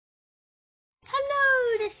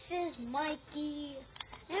is Mikey,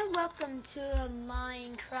 and welcome to a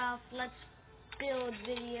Minecraft Let's Build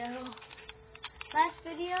video. Last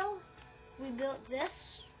video, we built this.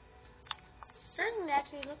 Starting to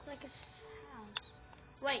actually look like a house.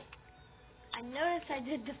 Wait, I noticed I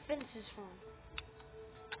did the fences wrong.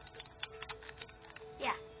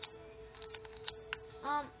 Yeah.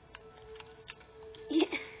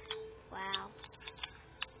 Yeah. Wow.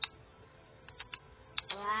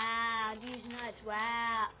 Wow, these nuts,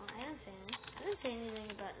 wow. Oh, I didn't say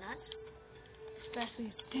anything about nuts.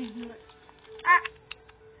 Especially these nuts. Ah!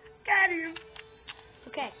 Got him!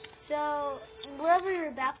 Okay, so wherever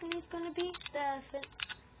your balcony is going to be,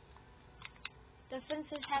 the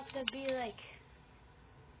fences have to be like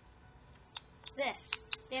this.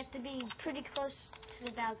 They have to be pretty close to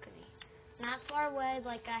the balcony. Not far away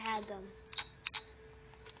like I had them.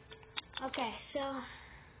 Okay, so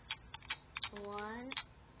 1,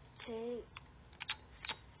 2,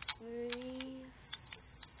 3,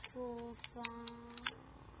 4, 5,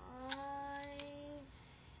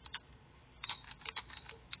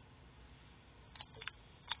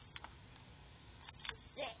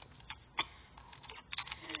 6.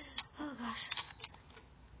 Oh gosh.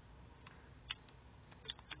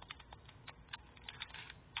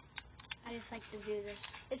 I just like to do this.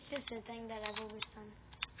 It's just a thing that I've always done.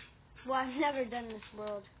 Well, I've never done this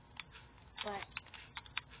world, but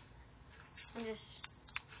I'm just...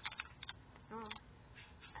 Oh.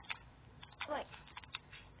 Wait.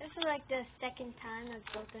 This is like the second time I've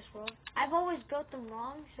built this world. I've always built them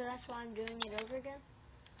wrong, so that's why I'm doing it over again.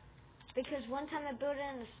 Because one time I built it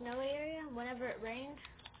in a snowy area, whenever it rained.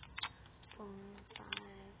 4,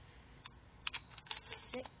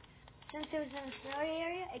 5, 6. Since it was in a snowy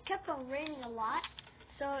area, it kept on raining a lot,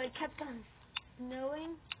 so it kept on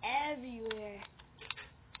snowing everywhere.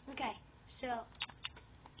 Okay, so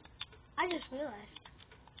I just realized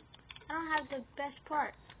I don't have the best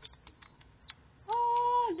part.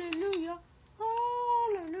 Hallelujah,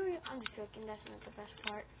 hallelujah. I'm just joking, that's not the best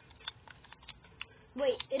part.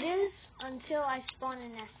 Wait, it is until I spawn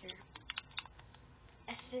in Esther.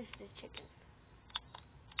 Esther's the chicken.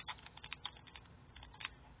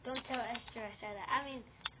 Don't tell Esther I said that. I mean,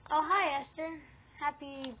 oh hi Esther.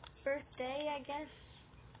 Happy birthday, I guess.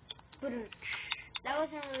 That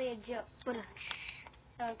wasn't really a joke.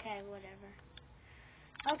 Okay, whatever.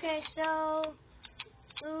 Okay, so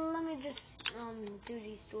let me just do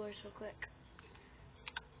these doors real quick.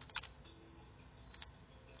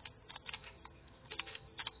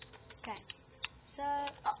 Okay. So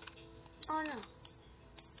oh no.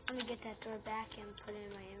 Let me get that door back and put it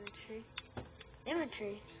in my inventory.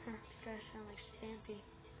 Inventory? Huh, it's gonna sound like Stampy.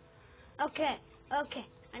 Okay, okay.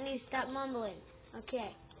 I need to stop mumbling.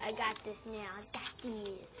 Okay, I got this now. I got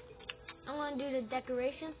these. I'm gonna do the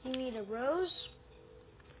decorations. You need a rose,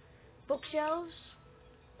 bookshelves,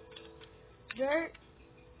 dirt,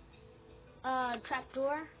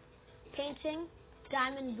 trapdoor, painting,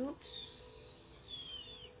 diamond boots,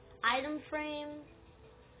 item frame,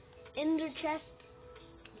 ender chest,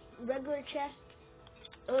 regular chest,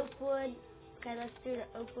 oak wood. Okay, let's do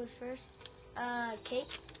the oak wood first.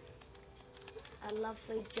 Cake. A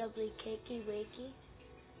lovely, jubbly, cakey, wakey.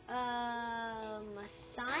 A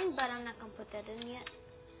sign, but I'm not gonna put that in yet.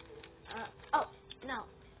 Oh, no.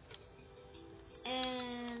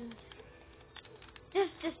 And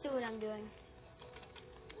just do what I'm doing.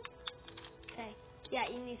 Okay. Yeah,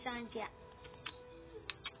 you need signs, yeah.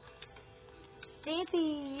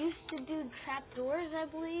 Stampy used to do trapdoors, I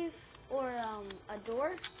believe. Or a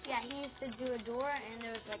door. Yeah, he used to do a door and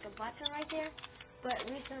there was like a button right there. But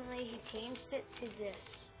recently he changed it to this.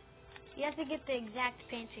 You have to get the exact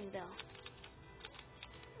painting though.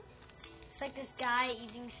 It's like this guy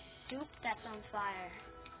eating soup that's on fire.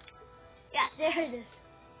 Yeah, there it is.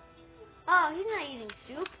 Oh, he's not eating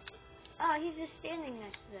soup. Oh, he's just standing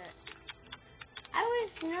next to it. I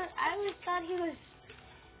always thought he was...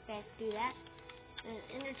 Okay, let's do that. An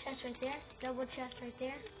inner chest right there. Double chest right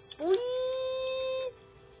there. Whee!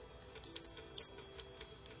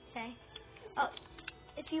 Okay. Oh,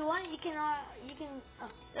 if you want, you can.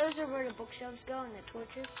 Oh, those are where the bookshelves go and the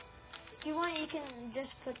torches. If you want, you can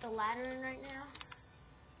just put the ladder in right now.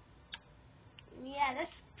 Yeah,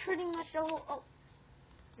 that's pretty much the whole. Oh,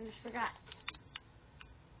 I just forgot.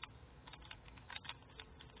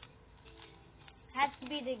 It has to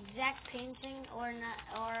be the exact painting, or not,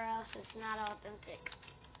 or else it's not authentic.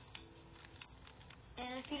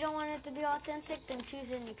 And if you don't want it to be authentic, then choose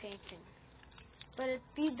any painting. But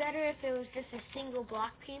it'd be better if it was just a single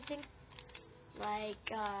block painting, like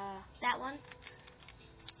that one.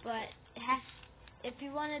 But it has, if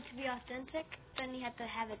you want it to be authentic, then you have to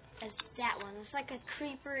have it as that one. It's like a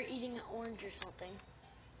creeper eating an orange or something.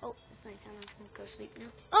 Oh, it's nighttime. I'm gonna go sleep now.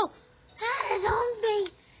 Oh, a zombie!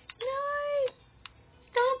 No!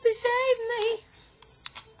 Stampy, save me!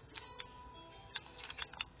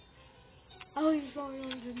 Oh, he's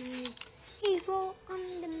falling under me. He fall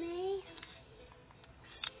under me.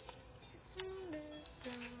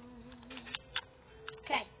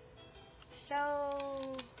 Okay,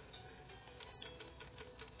 so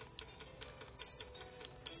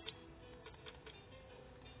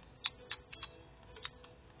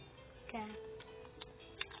okay.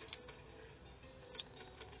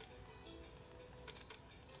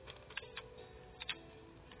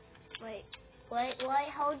 Wait,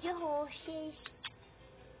 hold your horses.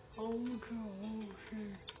 Hold your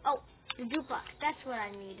horses. Oh, the jukebox. That's what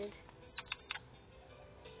I needed.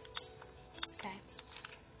 Okay.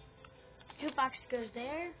 Jukebox goes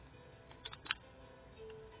there.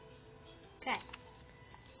 Okay.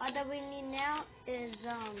 All that we need now is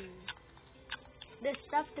this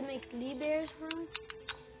stuff to make Lee Bear's room.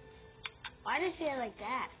 Why did I say it like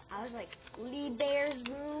that? I was like, Lee Bear's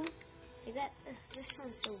room. Like that. This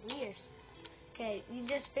sounds so weird. Okay, you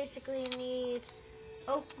just basically need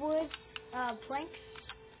oak wood, planks,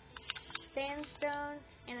 sandstone,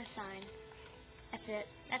 and a sign. That's it.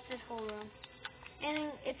 That's this whole room.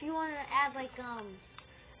 And if you want to add like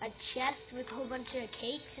a chest with a whole bunch of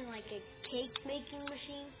cakes and like a cake making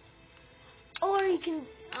machine, or you can,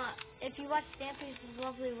 if you watch Stampys'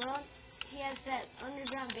 Lovely World, he has that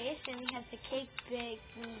underground base and he has the cake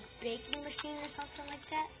baking machine or something like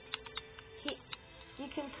that. You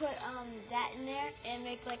can put that in there and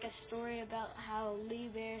make like a story about how Lee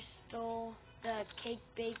Bear stole the cake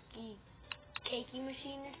baking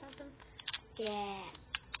machine or something. Yeah.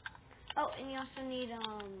 Oh, and you also need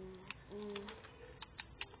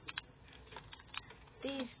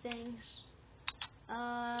these things.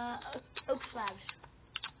 Oak slabs.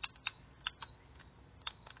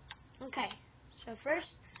 Okay. So first,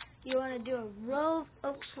 you want to do a row of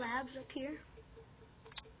oak slabs up here.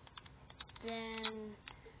 Then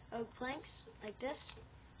oak planks like this.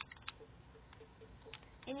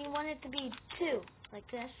 And you want it to be 2 like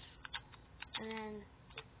this. And then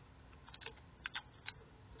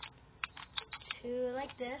 2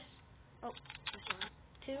 like this. Oh, this one.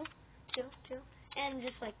 2, 2, 2. And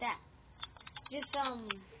just like that. Just,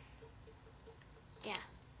 yeah.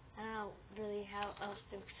 I don't know really how else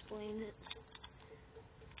to explain it.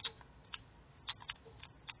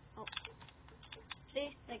 Oh.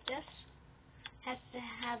 See? Like this. Has to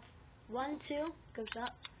have 1, 2, goes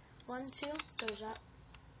up. 1, 2, goes up.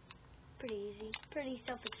 Pretty easy. Pretty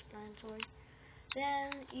self-explanatory.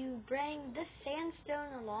 Then you bring this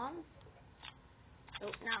sandstone along. Oh,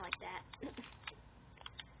 not like that.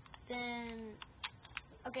 Then,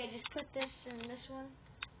 okay, just put this in this one,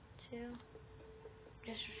 2,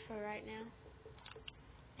 just for right now.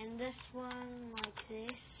 And this one like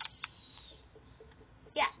this.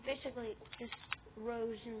 Yeah, basically just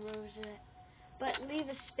rows and rows of it. But leave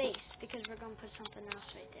a space because we're going to put something else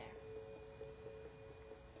right there.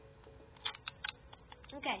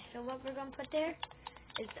 Okay, so what we're going to put there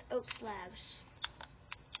is the oak slabs.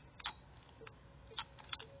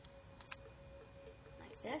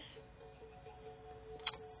 Like this.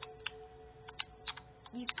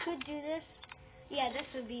 You could do this. Yeah, this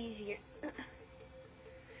would be easier.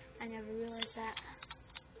 I never realized that.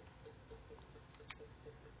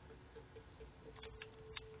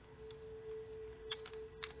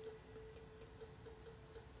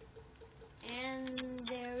 And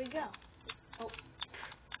there we go. Oh.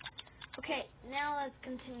 Okay, now let's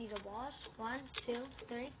continue the walls. 1, 2,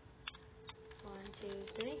 3. 1, 2,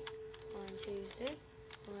 3. 1, 2, 3.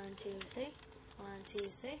 1, 2, 3. 1,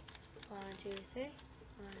 2, 3. 1, 2, 3. 1,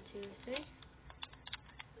 2, 3.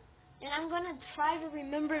 And I'm gonna try to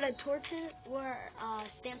remember the torches where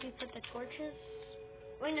Stampy put the torches.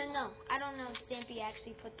 Wait, no. I don't know if Stampy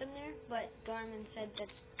actually put them there, but Darman said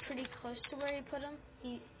that's pretty close to where he put them.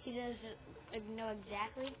 He doesn't know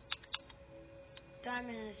exactly.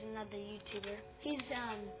 Darman is another YouTuber. He's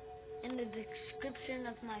in the description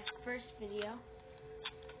of my first video.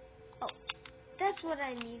 Oh, that's what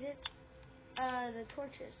I needed. The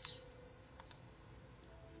torches.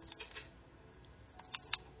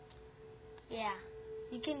 Yeah,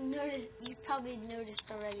 you probably noticed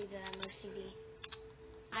already that I'm OCD.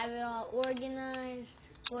 I have it all organized.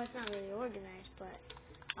 Well, it's not really organized, but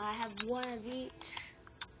I have one of each.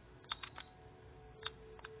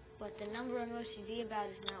 But the number I'm OCD about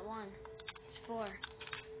is not 1, it's 4.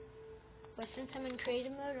 But since I'm in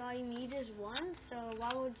creative mode, all you need is 1, so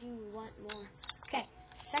why would you want more? Okay,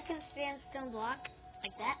 second sandstone block,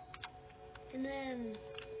 like that. and then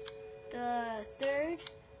the third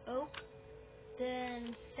oak,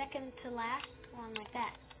 then second to last one like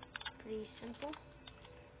that. Pretty simple.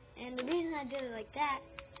 And the reason I did it like that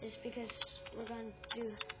is because we're going to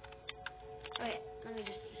do... Oh yeah, let me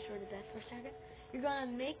just destroy the bed for a second. You're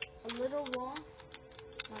going to make a little wall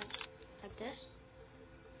like this.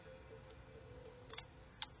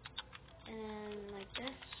 And then like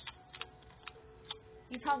this.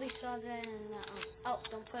 You probably saw that in oh,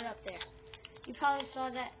 don't put it up there. You probably saw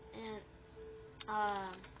that in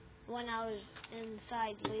when I was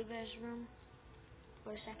inside Levi's room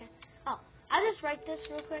for a second. Oh, I'll just write this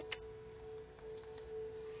real quick.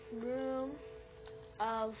 Room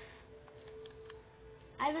of...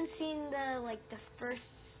 I haven't seen the first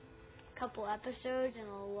couple episodes in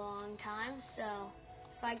a long time, so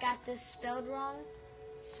if I got this spelled wrong,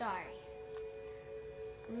 sorry.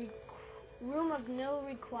 Room of no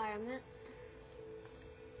requirement.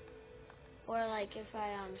 Or like if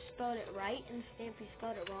I spelled it right and Stampy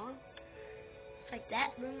spelled it wrong. It's like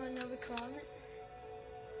that, room of no requirement.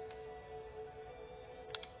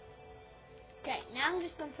 Okay, now I'm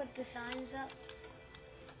just going to put the signs up.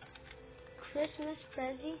 Christmas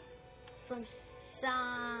Prezi from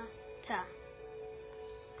Santa.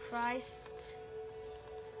 Christ.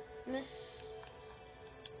 Miss.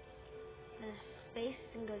 Space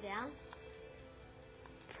and go down.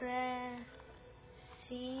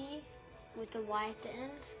 Prezi with the Y at the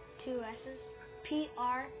end. 2 S's. Pressy.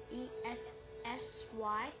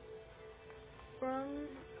 From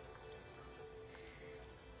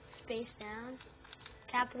space down.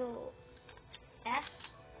 Capital S.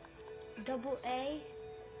 Double A.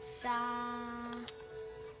 Ta.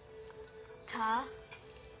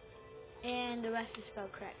 And the rest is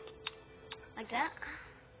spelled correct. Like that.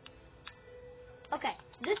 Okay,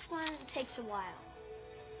 this one takes a while.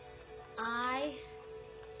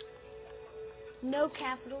 No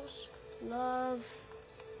capitals, love,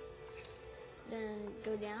 then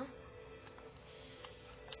go down.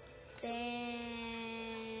 Then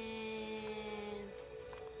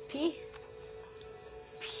P.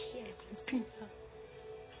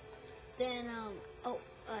 Then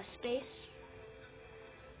space.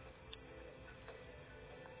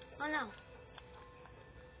 Oh no.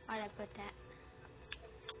 Why'd I put that?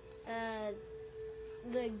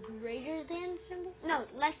 The greater than symbol? No,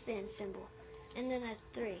 less than symbol. And then a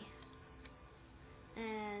 3.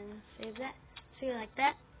 And save that. See, like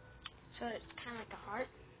that. So it's kind of like a heart.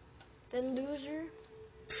 Then loser.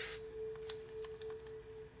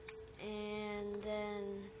 And then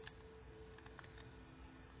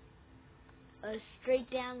a straight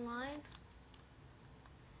down line.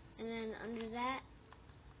 And then under that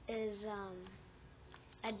is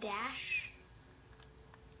a dash.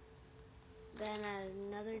 Then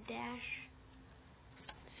another dash.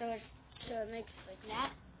 So it makes it like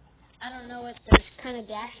that. I don't know what those kind of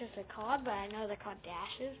dashes are called, but I know they're called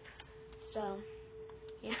dashes. So,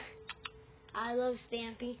 yeah. I love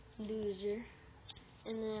Stampy, loser.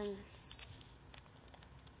 And then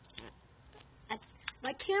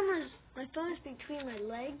my phone is between my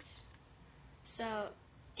legs. So,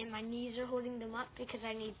 and my knees are holding them up because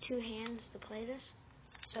I need 2 hands to play this.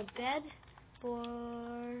 So bed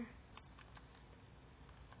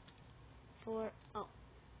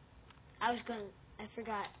I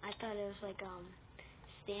forgot. I thought it was like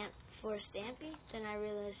stamp for Stampy. Then I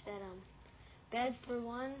realized that bed for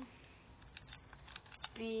 1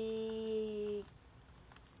 because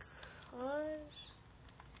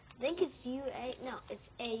I think it's UA. No, it's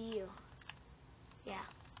AU. Yeah.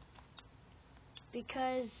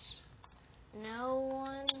 Because no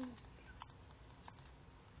one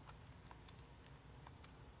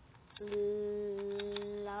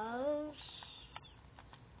loves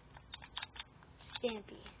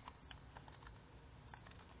Stampy.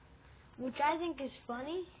 Which I think is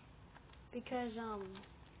funny because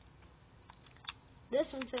this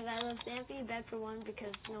one says I love Stampy, bed for 1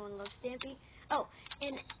 because no one loves Stampy. Oh,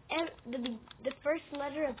 and the first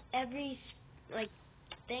letter of every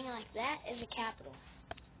thing like that is a capital.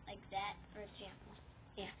 Like that, for example.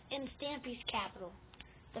 Yeah. And Stampy's capital.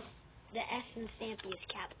 The S in Stampy is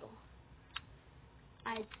capital.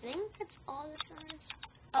 I think that's all the signs.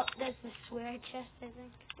 Oh, that's the swear chest, I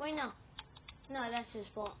think. Wait, no. No, that's his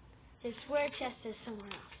fault. His swear chest is somewhere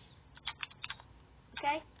else.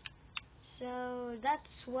 Okay? So,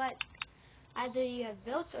 that's what either you have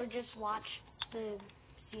built or just watch the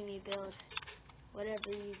see me build. Whatever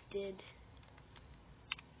you did.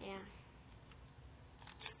 Yeah.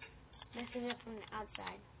 This is it from the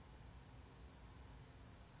outside.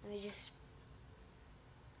 Let me just...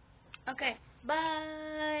 Okay.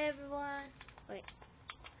 Bye, everyone. Wait.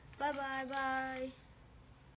 Bye bye bye.